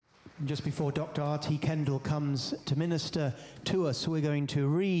Just before Dr. R.T. Kendall comes to minister to us, we're going to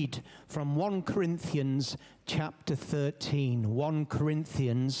read from 1 Corinthians chapter 13. 1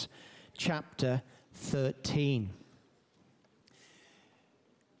 Corinthians chapter 13.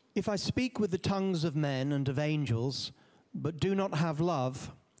 If I speak with the tongues of men and of angels, but do not have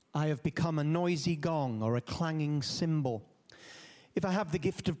love, I have become a noisy gong or a clanging cymbal. If I have the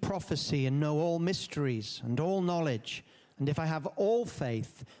gift of prophecy and know all mysteries and all knowledge, and if I have all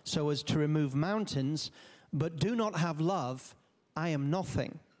faith so as to remove mountains, but do not have love, I am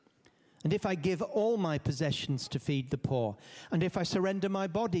nothing. And if I give all my possessions to feed the poor, and if I surrender my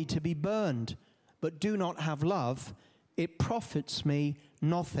body to be burned, but do not have love, it profits me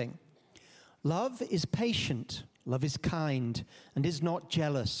nothing. Love is patient, love is kind, and is not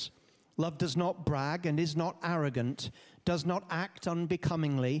jealous. Love does not brag and is not arrogant, does not act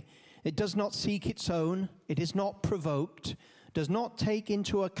unbecomingly. It does not seek its own, it is not provoked, does not take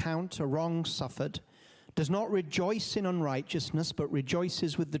into account a wrong suffered, does not rejoice in unrighteousness, but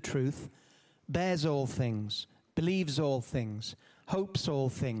rejoices with the truth, bears all things, believes all things, hopes all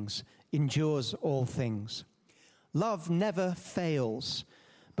things, endures all things. Love never fails,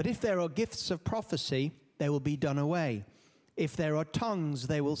 but if there are gifts of prophecy, they will be done away. If there are tongues,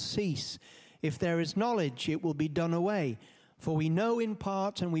 they will cease. If there is knowledge, it will be done away. For we know in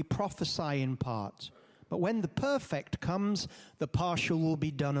part and we prophesy in part. But when the perfect comes, the partial will be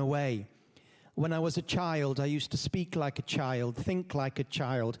done away. When I was a child, I used to speak like a child, think like a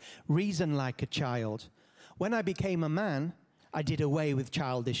child, reason like a child. When I became a man, I did away with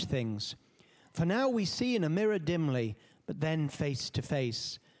childish things. For now we see in a mirror dimly, but then face to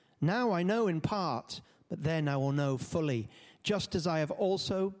face. Now I know in part, but then I will know fully, just as I have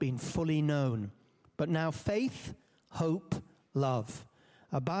also been fully known. But now faith, hope, love.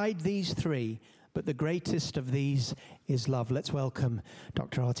 Abide these three, but the greatest of these is love. Let's welcome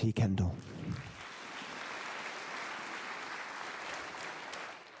Dr. R.T. Kendall.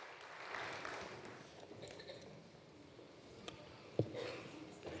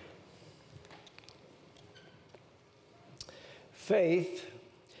 Faith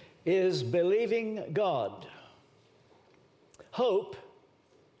is believing God. Hope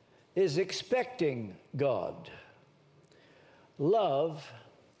is expecting God. Love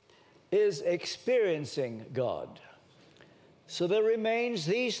is experiencing God. So there remains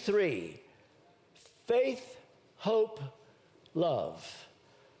these three: faith, hope, love.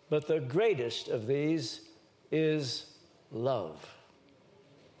 But the greatest of these is love.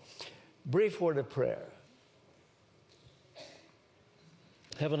 Brief word of prayer.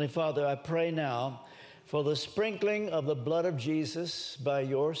 Heavenly Father, I pray now for the sprinkling of the blood of Jesus by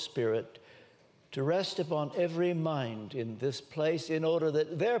your Spirit to rest upon every mind in this place, in order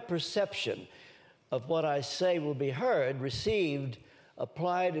that their perception of what I say will be heard, received,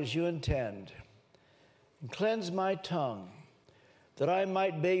 applied as you intend. And cleanse my tongue, that I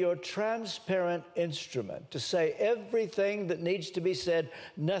might be your transparent instrument to say everything that needs to be said,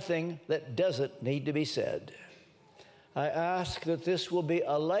 nothing that doesn't need to be said. I ask that this will be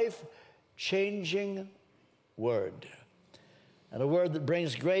a life-changing word, and a word that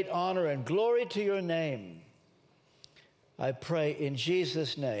brings great honor and glory to your name. I pray in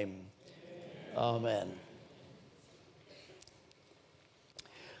Jesus' name. Amen.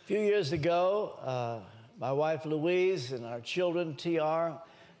 A few years ago, my wife Louise and our children TR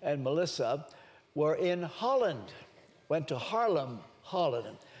and Melissa were in Holland, went to Haarlem,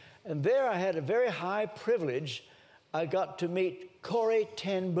 Holland. And there I had a very high privilege. I got to meet Corrie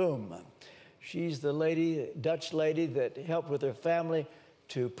ten Boom. She's the lady, Dutch lady, that helped with her family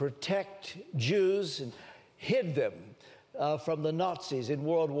to protect Jews and hid them from the Nazis in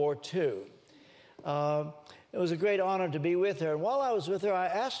World War II. It was a great honor to be with her. And while I was with her, I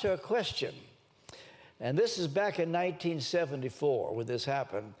asked her a question. And this is back in 1974 when this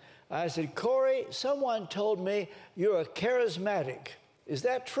happened. I said, Corrie, someone told me you're a charismatic. Is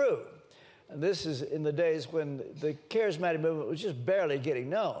that true? And this is in the days when the charismatic movement was just barely getting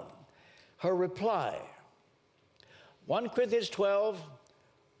known. Her reply, 1 Corinthians 12,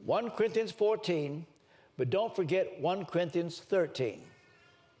 1 Corinthians 14, but don't forget 1 Corinthians 13.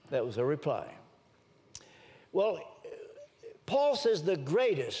 That was her reply. Well, Paul says the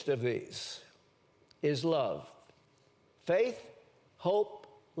greatest of these is love. Faith, hope,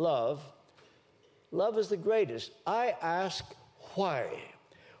 love. Love is the greatest. I ask why.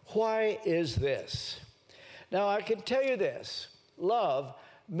 Why is this? Now, I can tell you this. Love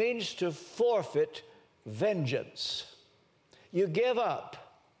means to forfeit vengeance. You give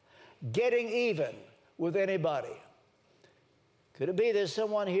up getting even with anybody. Could it be there's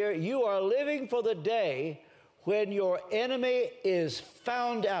someone here, you are living for the day when your enemy is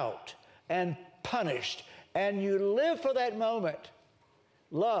found out and punished, and you live for that moment.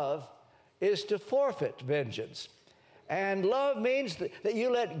 Love is to forfeit vengeance. And love means that you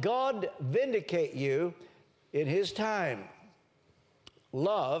let God vindicate you in His time.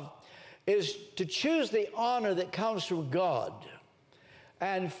 Love is to choose the honor that comes from God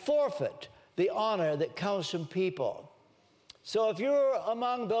and forfeit the honor that comes from people. So if you're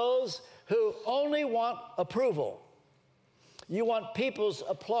among those who only want approval, you want people's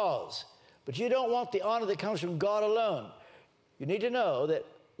applause, but you don't want the honor that comes from God alone, you need to know that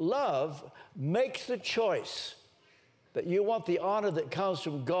love makes the choice that you want the honor that comes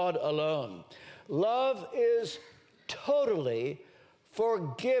from God alone. Love is totally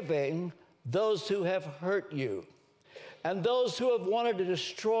forgiving those who have hurt you and those who have wanted to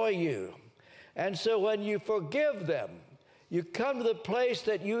destroy you. And so when you forgive them, you come to the place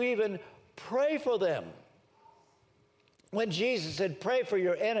that you even pray for them. When Jesus said, pray for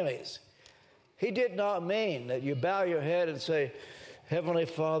your enemies, He did not mean that you bow your head and say, Heavenly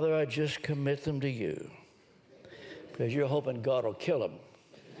Father, I just commit them to you, because you're hoping God will kill them.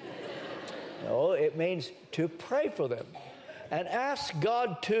 No, it means to pray for them and ask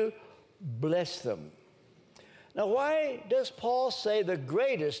God to bless them. Now, why does Paul say the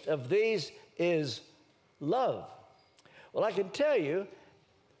greatest of these is love? Well, I can tell you,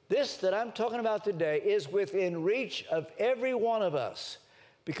 this that I'm talking about today is within reach of every one of us,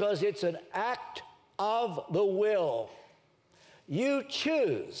 because it's an act of the will. You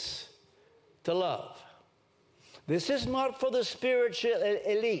choose to love. This is not for the spiritual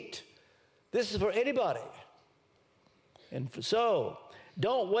elite. This is for anybody. And so,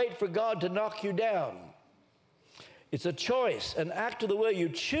 don't wait for God to knock you down. It's a choice, an act of the will. You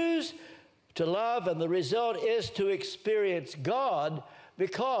choose to love, and the result is to experience God,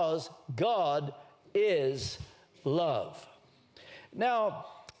 because God is love. Now,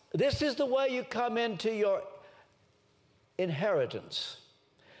 this is the way you come into your inheritance.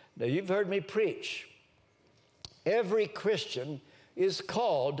 Now, you've heard me preach. Every Christian is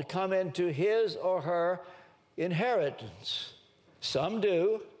called to come into his or her inheritance. Some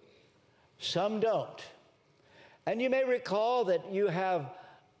do, some don't. And you may recall that you have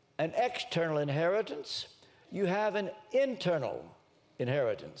an external inheritance, you have an internal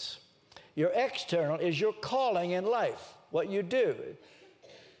inheritance. Your external is your calling in life, what you do.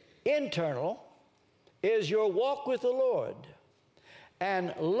 Internal is your walk with the Lord.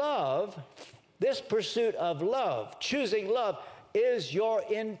 And love, this pursuit of love, choosing love, is your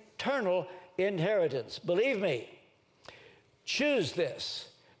internal inheritance. Believe me, choose this,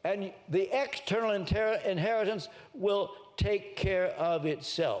 and the external inheritance will take care of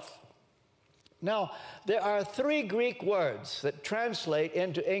itself. Now, there are 3 Greek words that translate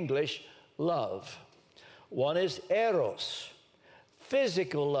into English love. One is eros,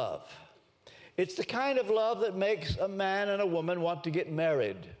 physical love. It's the kind of love that makes a man and a woman want to get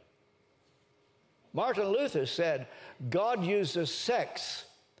married. Martin Luther said, God uses sex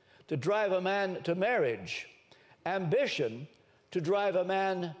to drive a man to marriage, ambition to drive a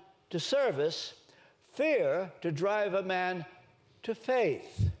man to service, fear to drive a man to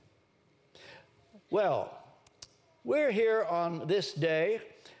faith. Well, we're here on this day,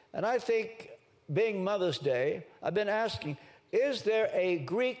 and I think, being Mother's Day, I've been asking, is there a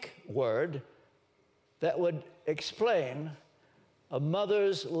Greek word that would explain a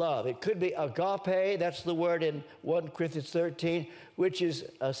mother's love? It could be agape, that's the word in 1 Corinthians 13, which is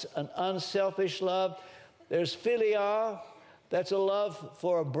an unselfish love. There's philia, that's a love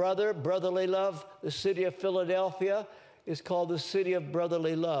for a brother, brotherly love. The city of Philadelphia is called the city of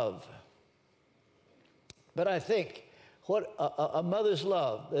brotherly love. But I think what a mother's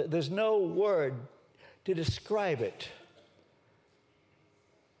love, there's no word to describe it.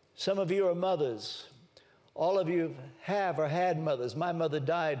 Some of you are mothers. All of you have or had mothers. My mother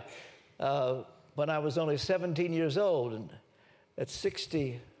died when I was only 17 years old, and that's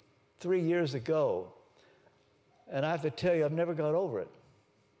 63 years ago. And I have to tell you, I've never got over it.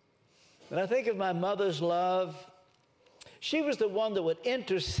 When I think of my mother's love, she was the one that would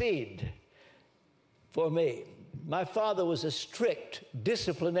intercede for me. My father was a strict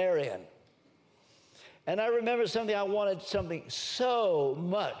disciplinarian. And I remember I wanted something so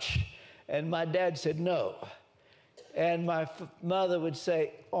much, and my dad said no. And my mother would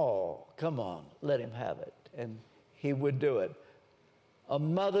say, oh, come on, let him have it. And he would do it. A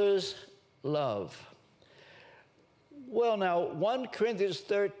mother's love. Well, now, 1 Corinthians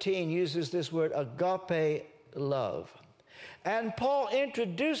 13 uses this word agape love. And Paul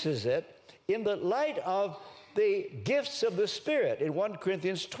introduces it in the light of the gifts of the Spirit in 1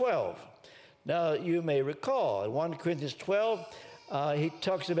 Corinthians 12. Now, you may recall in 1 Corinthians 12, he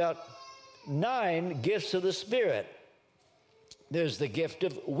talks about 9 gifts of the Spirit. There's the gift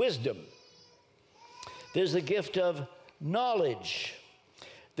of wisdom. There's the gift of knowledge.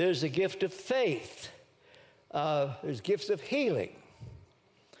 There's the gift of faith. There's gifts of healing,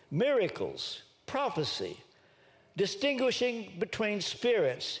 miracles, prophecy, distinguishing between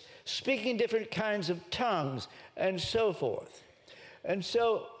spirits, speaking different kinds of tongues, and so forth. And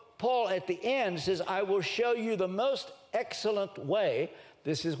so Paul at the end says, I will show you the most excellent way.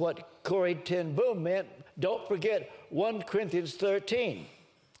 This is what Corrie ten Boom meant. Don't forget 1 Corinthians 13.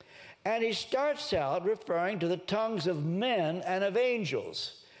 And he starts out referring to the tongues of men and of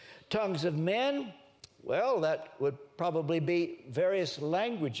angels. Tongues of men, well, that would probably be various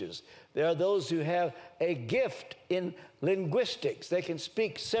languages. There are those who have a gift in linguistics. They can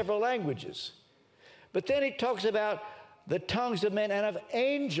speak several languages. But then he talks about the tongues of men and of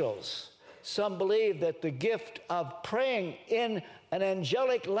angels. Some believe that the gift of praying in an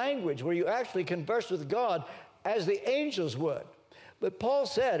angelic language where you actually converse with God as the angels would. But Paul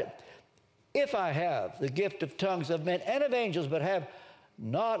said, if I have the gift of tongues of men and of angels, but have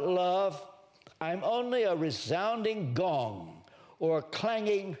not love, I'm only a resounding gong or a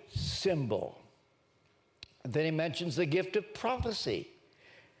clanging cymbal. And then he mentions the gift of prophecy.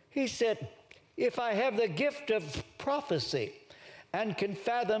 He said, if I have the gift of prophecy and can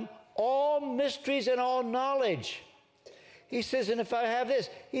fathom all mysteries and all knowledge, he says, and if I have this,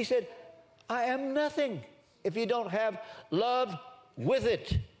 he said, I am nothing if you don't have love with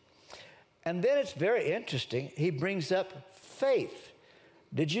it. And then it's very interesting. He brings up faith.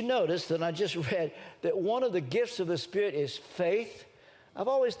 Did you notice that I just read that one of the gifts of the Spirit is faith? I've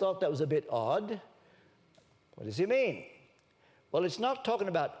always thought that was a bit odd. What does he mean? Well, it's not talking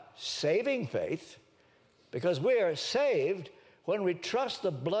about saving faith, because we are saved when we trust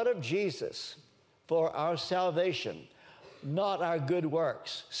the blood of Jesus for our salvation, not our good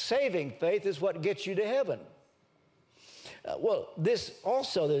works. Saving faith is what gets you to heaven. Well, this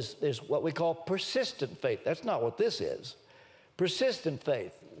also, there's what we call persistent faith. That's not what this is. Persistent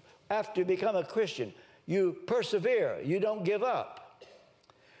faith. After you become a Christian, you persevere. You don't give up.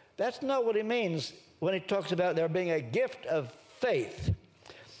 That's not what he means when he talks about there being a gift of faith.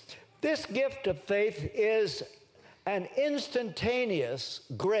 This gift of faith is an instantaneous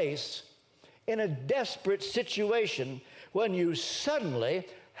grace in a desperate situation when you suddenly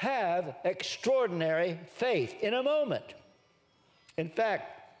have extraordinary faith in a moment. In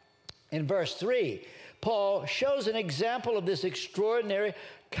fact, in verse 3, Paul shows an example of this extraordinary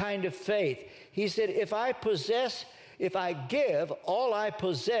kind of faith. He said, if I give all I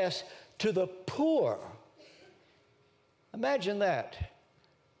possess to the poor, imagine that.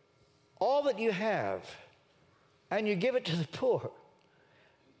 All that you have, and you give it to the poor.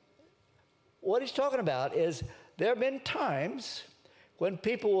 What he's talking about is there have been times when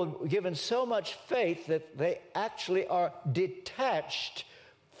people were given so much faith that they actually are detached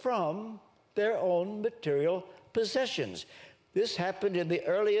from their own material possessions. This happened in the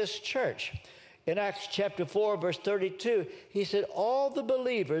earliest church. In Acts chapter 4, verse 32, he said, all the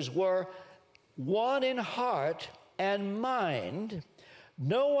believers were one in heart and mind.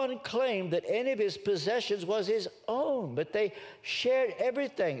 No one claimed that any of his possessions was his own, but they shared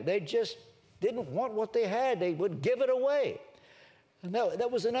everything. They just didn't want what they had. They would give it away. And that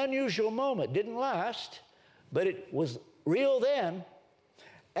was an unusual moment. Didn't last, but it was real then.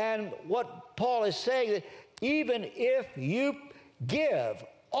 And what Paul is saying, that even if you give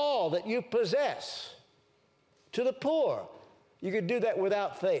all that you possess to the poor, you could do that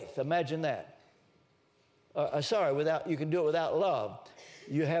without faith. Imagine that. You can do it without love.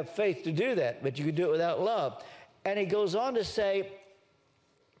 You have faith to do that, but you can do it without love. And he goes on to say,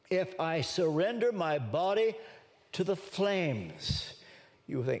 if I surrender my body to the flames.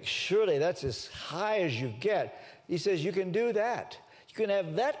 You think, surely that's as high as you get. He says, you can do that. You can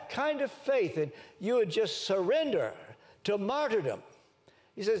have that kind of faith, and you would just surrender to martyrdom.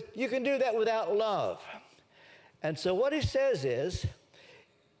 He says, you can do that without love. And so what he says is,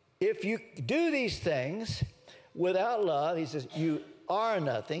 if you do these things without love, he says, you are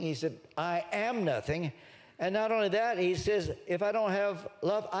nothing. He said, I am nothing. And not only that, he says, if I don't have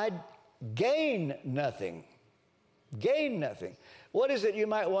love, I gain nothing. Gain nothing. What is it you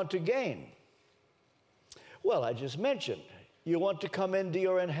might want to gain? Well, I just mentioned, you want to come into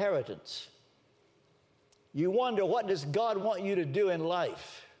your inheritance. You wonder, what does God want you to do in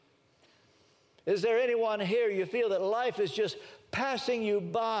life? Is there anyone here you feel that life is just passing you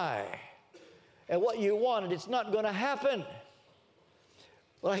by, and what you wanted, it's not going to happen?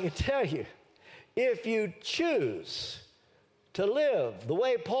 Well, I can tell you, if you choose to live the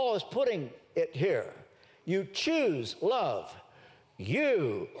way Paul is putting it here. You choose love.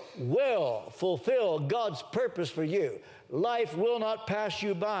 You will fulfill God's purpose for you. Life will not pass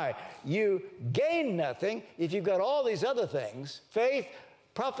you by. You gain nothing if you've got all these other things. Faith,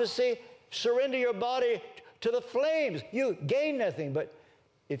 prophecy, surrender your body to the flames. You gain nothing. But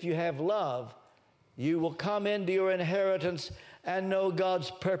if you have love, you will come into your inheritance and know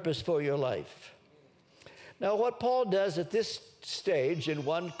God's purpose for your life. Now, what Paul does at this stage in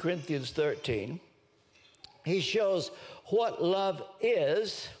 1 Corinthians 13, he shows what love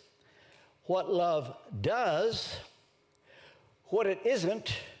is, what love does, what it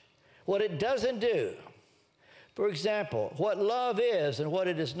isn't, what it doesn't do. For example, what love is and what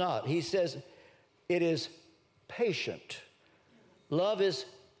it is not. He says it is patient. Love is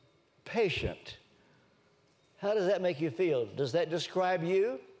patient. How does that make you feel? Does that describe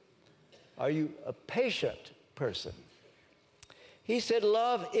you? Are you a patient person? He said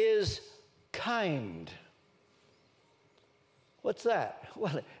love is kind. What's that?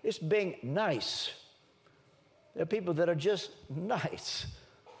 Well, it's being nice. There are people that are just nice.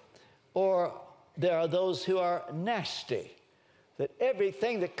 Or there are those who are nasty, that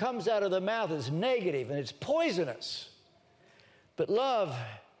everything that comes out of the mouth is negative and it's poisonous. But love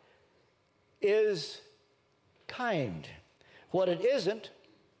is kind. What it isn't,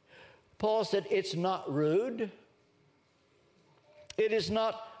 Paul said it's not rude. It is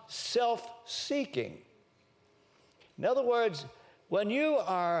not self-seeking. In other words, when you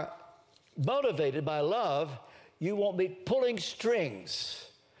are motivated by love, you won't be pulling strings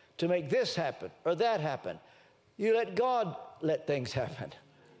to make this happen or that happen. You let God let things happen.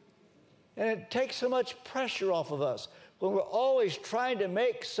 And it takes so much pressure off of us when we're always trying to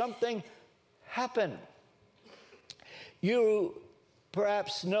make something happen. You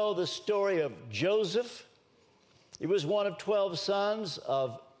perhaps know the story of Joseph. He was one of 12 sons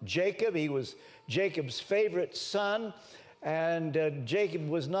of Jacob. He was Jacob's favorite son, and Jacob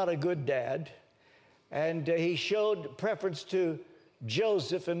was not a good dad. And he showed preference to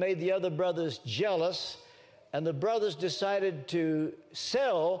Joseph and made the other brothers jealous. And the brothers decided to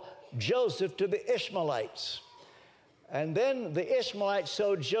sell Joseph to the Ishmaelites. And then the Ishmaelites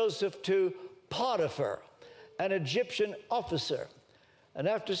sold Joseph to Potiphar, an Egyptian officer. And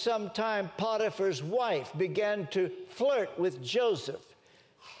after some time, Potiphar's wife began to flirt with Joseph.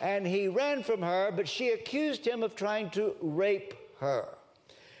 And he ran from her, but she accused him of trying to rape her.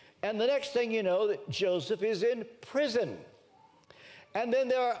 And the next thing you know, that Joseph is in prison. And then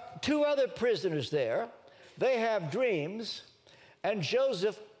there are two other prisoners there. They have dreams, and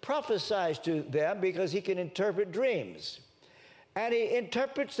Joseph prophesies to them because he can interpret dreams. And he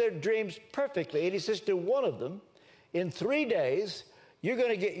interprets their dreams perfectly. And he says to one of them, in 3 days, you're going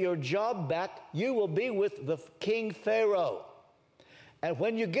to get your job back. You will be with the King Pharaoh. And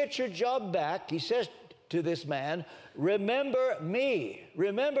when you get your job back, he says to this man, remember me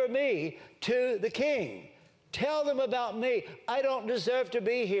to the king. Tell them about me. I don't deserve to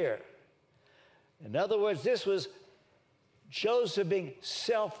be here. In other words, this was Joseph being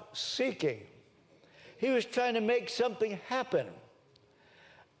self-seeking. He was trying to make something happen.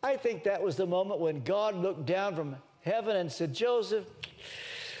 I think that was the moment when God looked down from heaven and said, Joseph,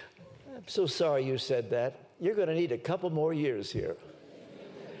 I'm so sorry you said that. You're going to need a couple more years here.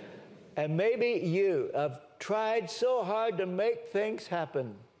 And maybe you have tried so hard to make things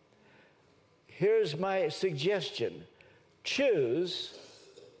happen. Here's my suggestion. Choose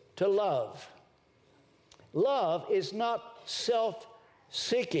to love. Love is not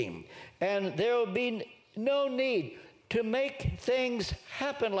self-seeking, and there will be no need to make things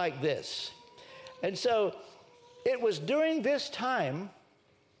happen like this. And so it was during this time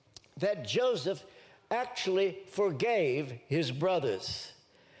that Joseph actually forgave his brothers.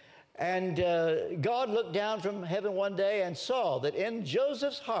 And God looked down from heaven one day and saw that in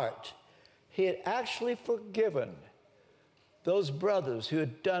Joseph's heart, he had actually forgiven those brothers who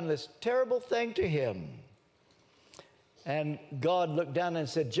had done this terrible thing to him. And God looked down and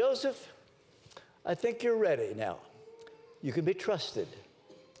said, Joseph, I think you're ready now. You can be trusted.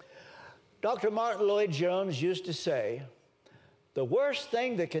 Dr. Martin Lloyd-Jones used to say, the worst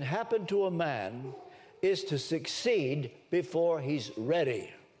thing that can happen to a man is to succeed before he's ready.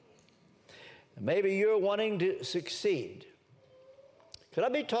 Maybe you're wanting to succeed. Could I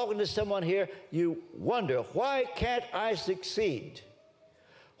be talking to someone here? You wonder, why can't I succeed?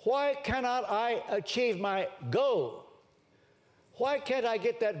 Why cannot I achieve my goal? Why can't I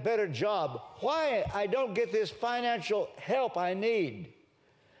get that better job? Why I don't get this financial help I need?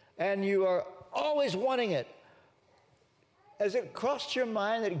 And you are always wanting it. Has it crossed your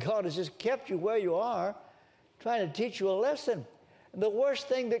mind that God has just kept you where you are, trying to teach you a lesson? And the worst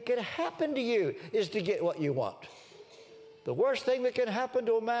thing that can happen to you is to get what you want. The worst thing that can happen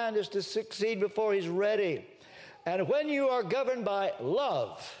to a man is to succeed before he's ready. And when you are governed by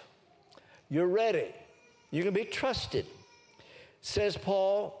love, you're ready. You can be trusted. Says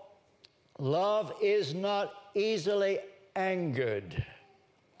Paul, love is not easily angered.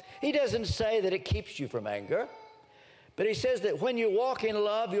 He doesn't say that it keeps you from anger, but he says that when you walk in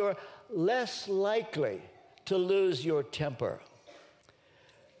love, you're less likely to lose your temper.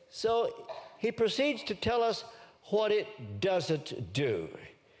 So he proceeds to tell us what it doesn't do.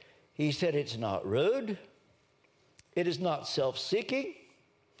 He said it's not rude. It is not self-seeking.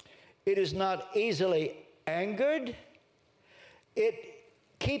 It is not easily angered. It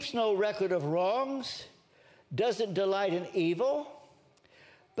keeps no record of wrongs, doesn't delight in evil.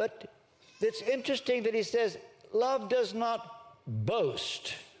 But it's interesting that he says love does not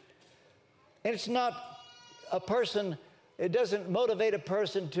boast. And it's not a person, it doesn't motivate a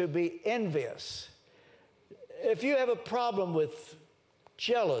person to be envious. If you have a problem with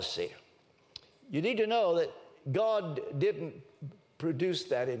jealousy, you need to know that God didn't produce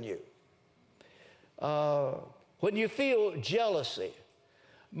that in you. When you feel jealousy,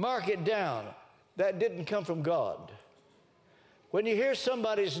 mark it down. That didn't come from God. When you hear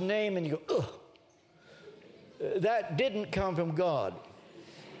somebody's name and you go, ugh, that didn't come from God.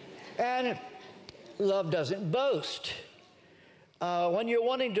 And love doesn't boast. When you're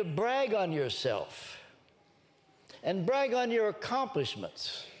wanting to brag on yourself and brag on your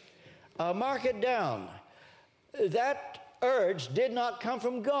accomplishments, mark it down. That urge did not come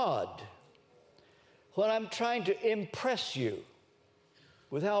from God. When I'm trying to impress you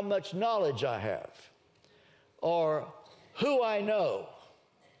with how much knowledge I have, or who I know,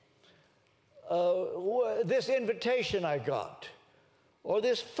 this invitation I got, or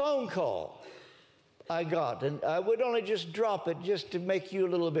this phone call I got, and I would only just drop it just to make you a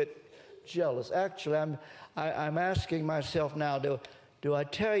little bit jealous. Actually, I'm asking myself now, do I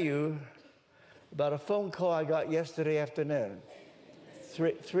tell you about a phone call I got yesterday afternoon,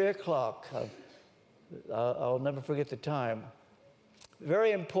 3 o'clock. I'll never forget the time.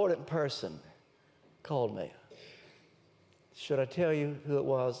 Very important person called me. Should I tell you who it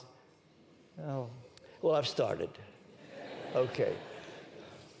was? Oh, well, I've started. Okay.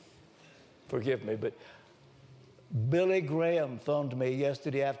 Forgive me, but Billy Graham phoned me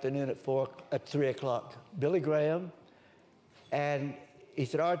yesterday afternoon at 3 o'clock. Billy Graham, and he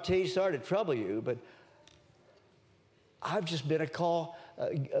said, RT, sorry to trouble you, but I've just been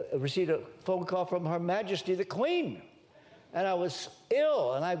received a phone call from Her Majesty the Queen. And I was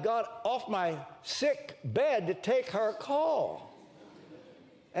ill, and I got off my sick bed to take her call.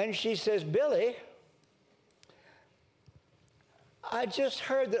 And she says, Billy, I just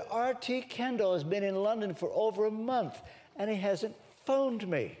heard that R.T. Kendall has been in London for over a month, and he hasn't phoned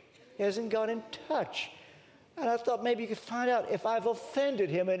me. He hasn't got in touch. And I thought maybe you could find out if I've offended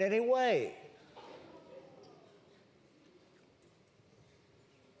him in any way.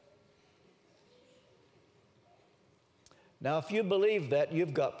 Now, if you believe that,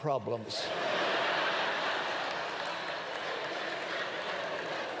 you've got problems.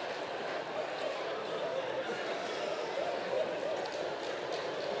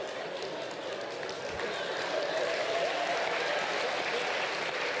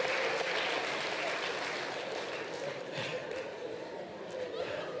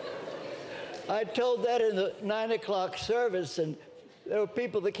 I told that in the 9 o'clock service, and there were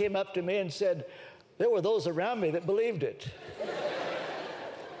people that came up to me and said, there were those around me that believed it.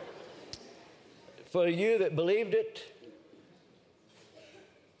 For you that believed it,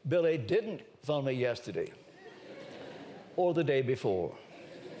 Billy didn't phone me yesterday or the day before.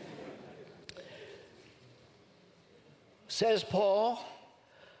 Says Paul,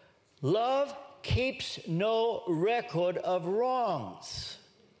 love keeps no record of wrongs.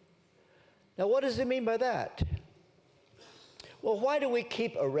 Now, what does it mean by that? Well, why do we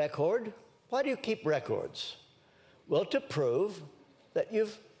keep a record? Why do you keep records? Well, to prove that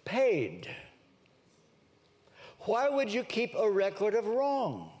you've paid. Why would you keep a record of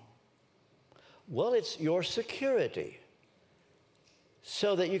wrong? Well, it's your security,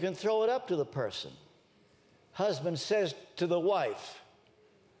 so that you can throw it up to the person. Husband says to the wife,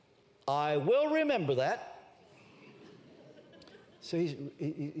 I will remember that. So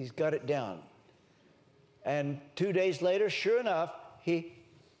he's got it down. And 2 days later, sure enough, he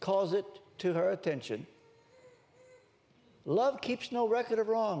calls it to her attention. Love keeps no record of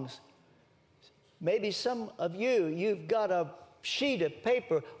wrongs. Maybe some of you've got a sheet of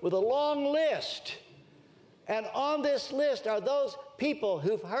paper with a long list. And on this list are those people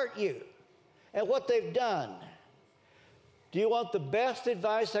who've hurt you and what they've done. Do you want the best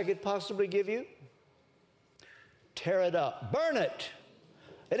advice I could possibly give you? Tear it up. Burn it.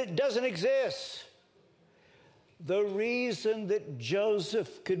 And it doesn't exist. The reason that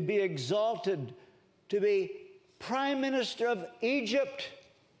Joseph could be exalted to be prime minister of Egypt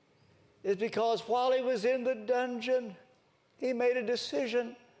is because while he was in the dungeon, he made a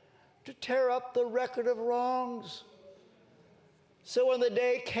decision to tear up the record of wrongs. So when the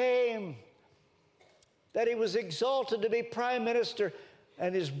day came that he was exalted to be prime minister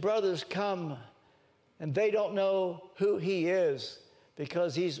and his brothers come and they don't know who he is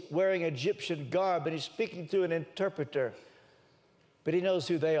because he's wearing Egyptian garb and he's speaking through an interpreter, but he knows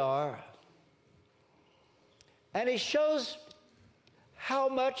who they are. And he shows how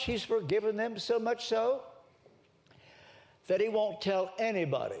much he's forgiven them, so much so that he won't tell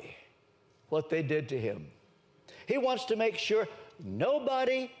anybody what they did to him. He wants to make sure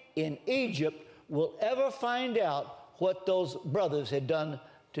nobody in Egypt will ever find out what those brothers had done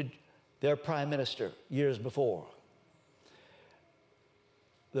to their prime minister years before.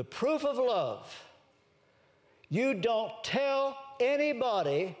 The proof of love, you don't tell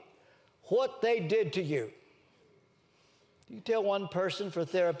anybody what they did to you. You tell one person for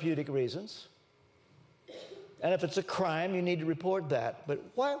therapeutic reasons. And if it's a crime, you need to report that. But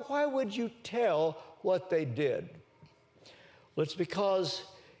why would you tell what they did? Well, it's because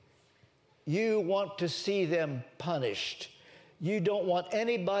you want to see them punished. You don't want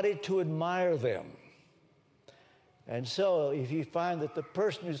anybody to admire them. And so if you find that the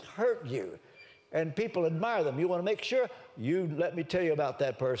person who's hurt you and people admire them, you want to make sure you let me tell you about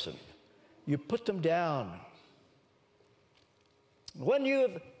that person. You put them down. When you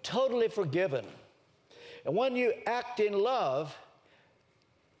have totally forgiven, and when you act in love,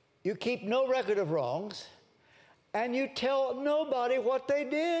 you keep no record of wrongs, and you tell nobody what they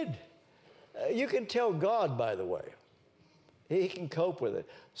did. You can tell God, by the way. He can cope with it.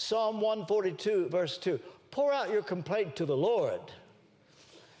 Psalm 142, verse 2, pour out your complaint to the Lord.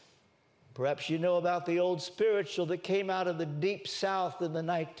 Perhaps you know about the old spiritual that came out of the deep south in the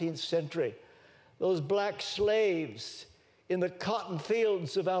 19th century. Those black slaves in the cotton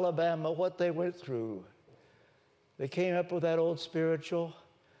fields of Alabama, what they went through. They came up with that old spiritual.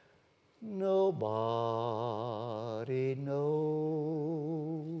 Nobody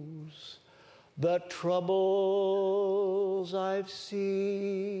knows the troubles I've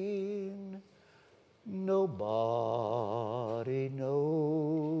seen. Nobody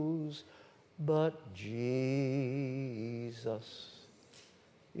knows but Jesus.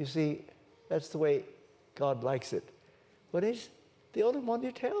 You see, that's the way God likes it. But he's the only one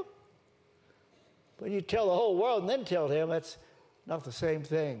you tell. When you tell the whole world and then tell him, that's not the same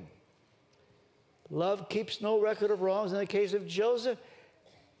thing. Love keeps no record of wrongs. In the case of Joseph,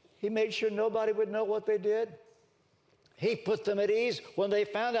 he made sure nobody would know what they did. He put them at ease. When they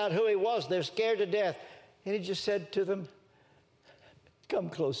found out who he was, they're scared to death. And he just said to them, come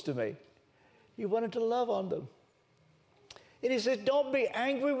close to me. He wanted to love on them. And he said, don't be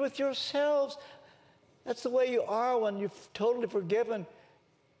angry with yourselves. That's the way you are when you've totally forgiven.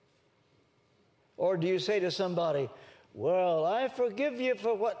 Or do you say to somebody, well, I forgive you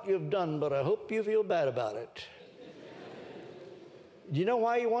for what you've done, but I hope you feel bad about it. Do you know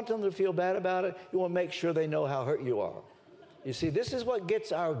why you want them to feel bad about it? You want to make sure they know how hurt you are. You see, this is what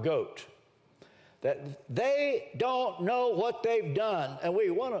gets our goat. That they don't know what they've done, and we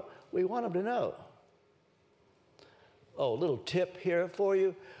want them to know. Oh, a little tip here for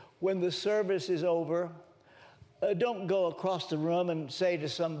you. When the service is over, don't go across the room and say to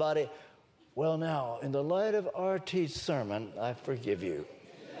somebody, well, now, in the light of R.T.'s sermon, I forgive you.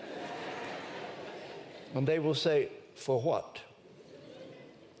 And they will say, for what?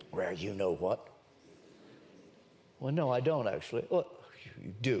 Well, you know what? Well, no, I don't actually. Well,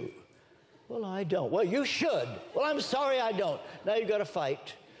 you do. Well, I don't. Well, you should. Well, I'm sorry I don't. Now you've got to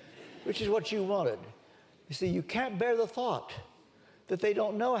fight, which is what you wanted. You see, you can't bear the thought that they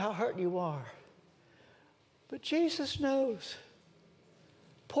don't know how hurt you are. But Jesus knows.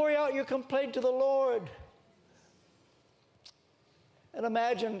 Pour out your complaint to the Lord. And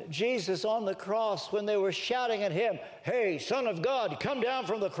imagine Jesus on the cross when they were shouting at him, hey, Son of God, come down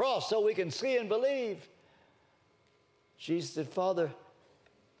from the cross so we can see and believe. Jesus said, Father,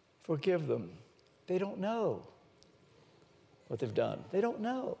 forgive them. They don't know what they've done. They don't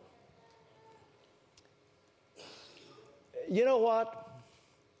know. You know what?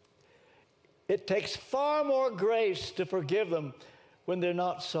 It takes far more grace to forgive them when they're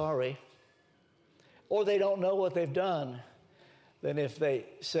not sorry or they don't know what they've done than if they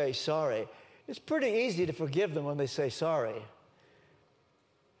say sorry. It's pretty easy to forgive them when they say sorry.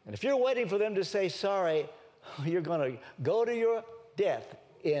 And if you're waiting for them to say sorry, you're going to go to your death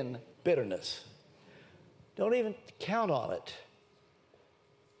in bitterness. Don't even count on it.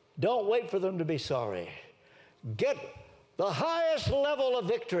 Don't wait for them to be sorry. Get the highest level of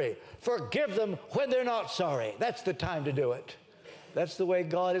victory. Forgive them when they're not sorry. That's the time to do it. That's the way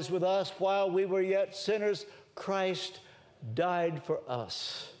God is with us. While we were yet sinners, Christ died for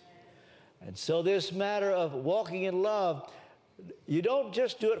us. And so this matter of walking in love, you don't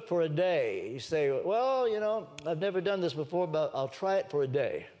just do it for a day. You say, well, you know, I've never done this before, but I'll try it for a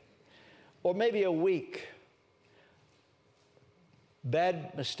day. Or maybe a week.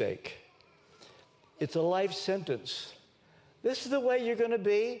 Bad mistake. It's a life sentence. This is the way you're going to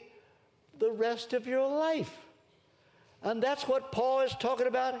be the rest of your life. And that's what Paul is talking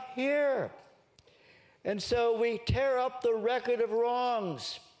about here. And so we tear up the record of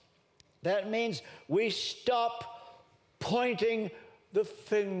wrongs. That means we stop pointing the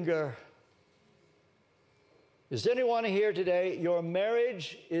finger. Is anyone here today, your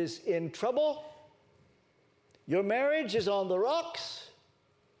marriage is in trouble? Your marriage is on the rocks?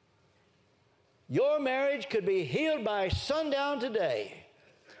 Your marriage could be healed by sundown today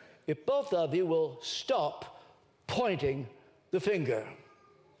if both of you will stop pointing the finger.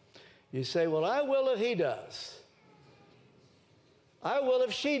 You say, well, I will if he does. I will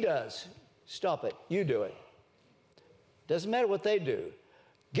if she does. Stop it. You do it. Doesn't matter what they do.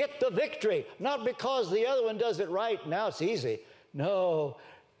 Get the victory. Not because the other one does it right. Now it's easy. No.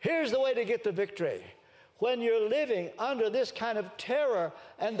 Here's the way to get the victory. When you're living under this kind of terror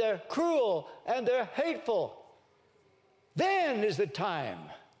and they're cruel and they're hateful, then is the time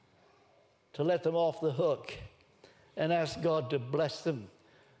to let them off the hook and ask God to bless them.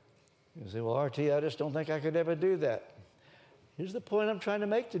 You say, well, RT, I just don't think I could ever do that. Here's the point I'm trying to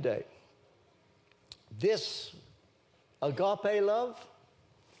make today. This agape love,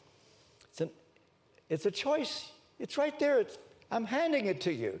 it's a choice. It's right there. I'm handing it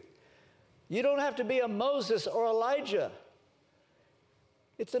to you. You don't have to be a Moses or Elijah.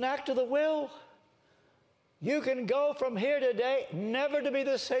 It's an act of the will. You can go from here today never to be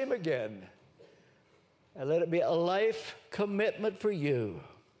the same again. And let it be a life commitment for you.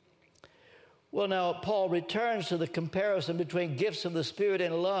 Well, now, Paul returns to the comparison between gifts of the Spirit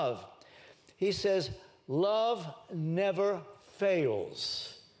and love. He says, love never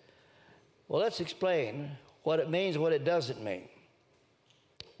fails. Well, let's explain what it means, what it doesn't mean.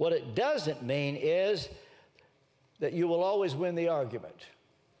 What it doesn't mean is that you will always win the argument.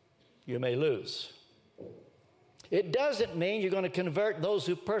 You may lose. It doesn't mean you're going to convert those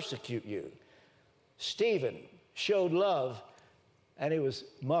who persecute you. Stephen showed love and he was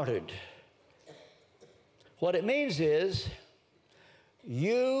martyred. What it means is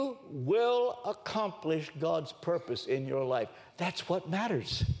you will accomplish God's purpose in your life. That's what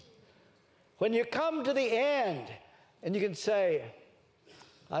matters. When you come to the end and you can say,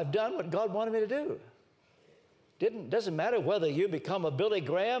 I've done what God wanted me to do. Doesn't matter whether you become a Billy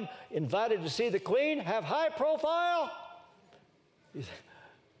Graham, invited to see the Queen, have high profile.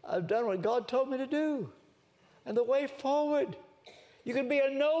 I've done what God told me to do. And the way forward, you can be a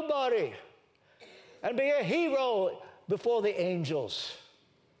nobody and be a hero before the angels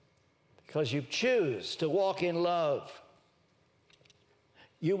because you choose to walk in love.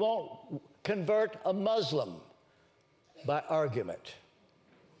 You won't convert a Muslim by argument.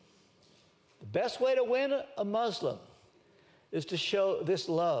 The best way to win a Muslim is to show this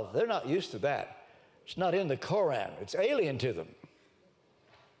love. They're not used to that. It's not in the Koran. It's alien to them.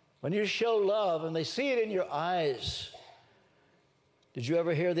 When you show love and they see it in your eyes. Did you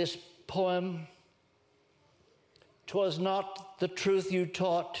ever hear this poem? 'Twas not the truth you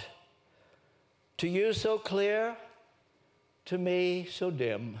taught, to you so clear, to me so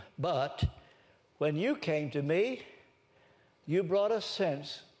dim. But when you came to me, you brought a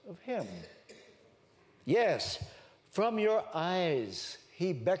sense of him. Yes, from your eyes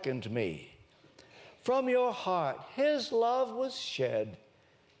he beckoned me. From your heart his love was shed,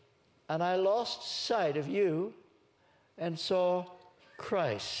 and I lost sight of you and saw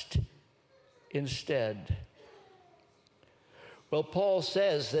Christ instead. Well, Paul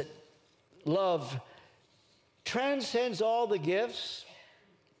says that love transcends all the gifts,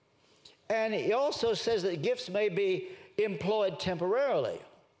 and he also says that gifts may be employed temporarily.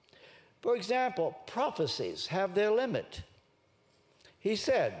 For example, prophecies have their limit. He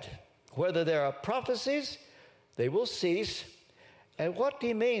said, whether there are prophecies, they will cease. And what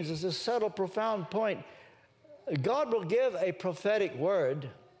he means is a subtle, profound point. God will give a prophetic word,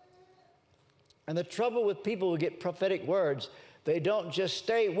 and the trouble with people who get prophetic words, they don't just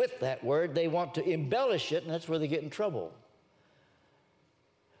stay with that word, they want to embellish it, and that's where they get in trouble.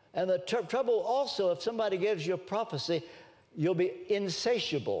 And the trouble also, if somebody gives you a prophecy, you'll be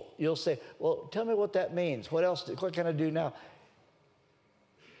insatiable. You'll say, well, tell me what that means. What else? What can I do now?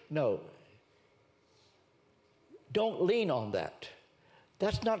 No. Don't lean on that.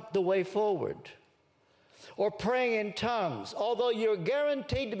 That's not the way forward. Or praying in tongues. Although you're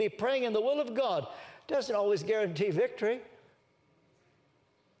guaranteed to be praying in the will of God, doesn't always guarantee victory.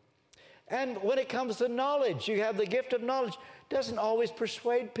 And when it comes to knowledge, you have the gift of knowledge. Doesn't always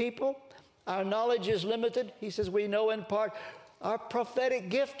persuade people. Our knowledge is limited. He says we know in part. Our prophetic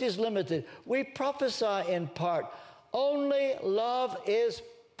gift is limited. We prophesy in part. Only love is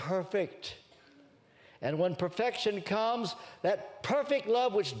perfect. And when perfection comes, that perfect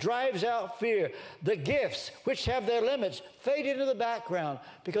love which drives out fear, the gifts which have their limits fade into the background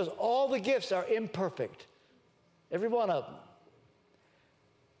because all the gifts are imperfect. Every one of them.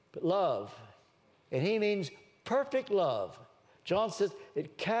 But love, and he means perfect love. John says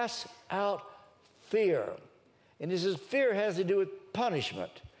it casts out fear. And he says fear has to do with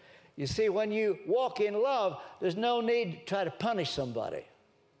punishment. You see, when you walk in love, there's no need to try to punish somebody.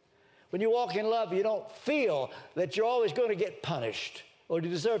 When you walk in love, you don't feel that you're always going to get punished or to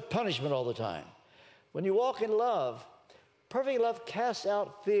deserve punishment all the time. When you walk in love, perfect love casts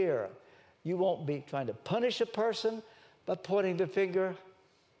out fear. You won't be trying to punish a person by pointing the finger.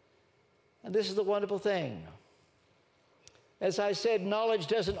 And this is the wonderful thing. As I said, knowledge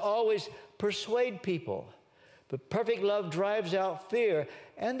doesn't always persuade people, but perfect love drives out fear.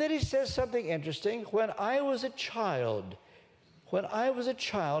 And then he says something interesting. When I was a child,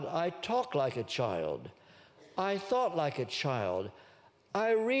 I talked like a child. I thought like a child.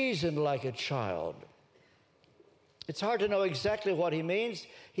 I reasoned like a child. It's hard to know exactly what he means.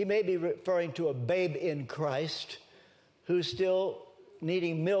 He may be referring to a babe in Christ who's still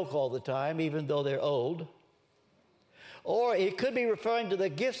needing milk all the time, even though they're old. Or he could be referring to the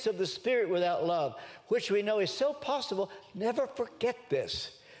gifts of the Spirit without love, which we know is so possible. Never forget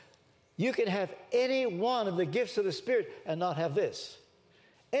this. You can have any one of the gifts of the Spirit and not have this.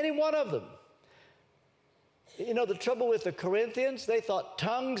 Any one of them. You know, the trouble with the Corinthians, they thought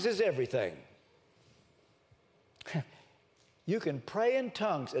tongues is everything. You can pray in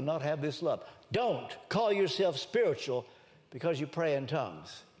tongues and not have this love. Don't call yourself spiritual because you pray in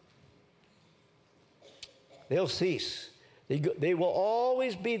tongues. They'll cease. They will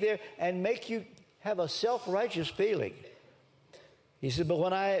always be there and make you have a self-righteous feeling. He said, but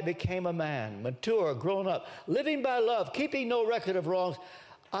when I became a man, mature, grown up, living by love, keeping no record of wrongs,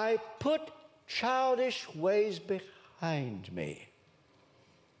 I put childish ways behind me.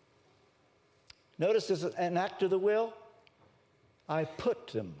 Notice this is an act of the will. I put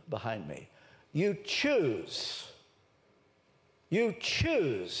them behind me. You choose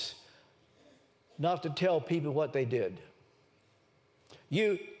not to tell people what they did.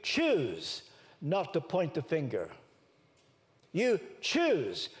 You choose not to point the finger. You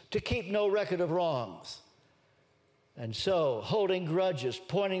choose to keep no record of wrongs. And so, holding grudges,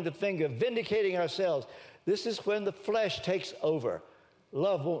 pointing the finger, vindicating ourselves, this is when the flesh takes over.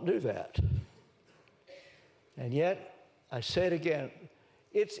 Love won't do that. And yet, I say it again,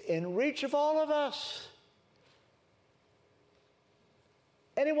 it's in reach of all of us.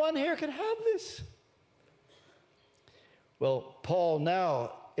 Anyone here can have this. Well, Paul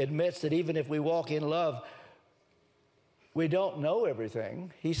now admits that even if we walk in love, we don't know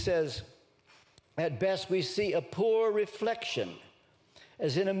everything. He says, at best we see a poor reflection,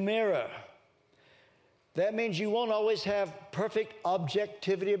 as in a mirror. That means you won't always have perfect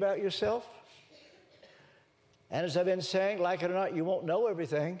objectivity about yourself. And as I've been saying, like it or not, you won't know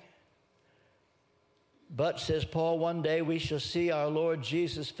everything. But, says Paul, one day we shall see our Lord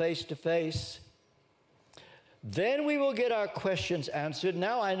Jesus face to face. Then we will get our questions answered.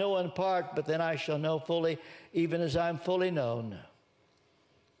 Now I know in part, but then I shall know fully, even as I'm fully known.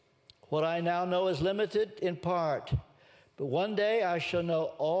 What I now know is limited in part, but one day I shall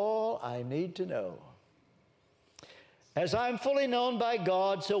know all I need to know. As I'm fully known by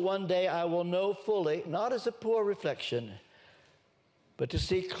God, so one day I will know fully, not as a poor reflection, but to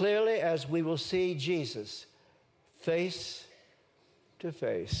see clearly as we will see Jesus face to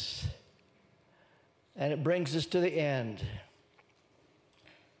face. And it brings us to the end.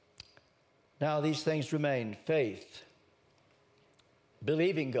 Now these things remain: faith,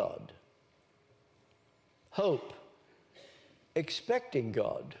 believing God, hope, expecting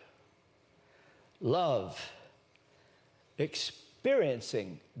God, love,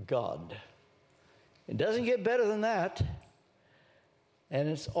 experiencing God. It doesn't get better than that. And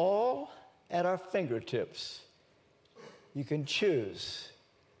it's all at our fingertips. You can choose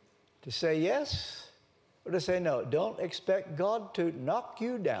to say yes or to say no. Don't expect God to knock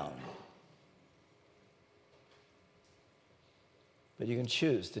you down. But you can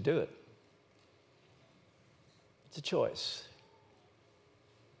choose to do it. It's a choice.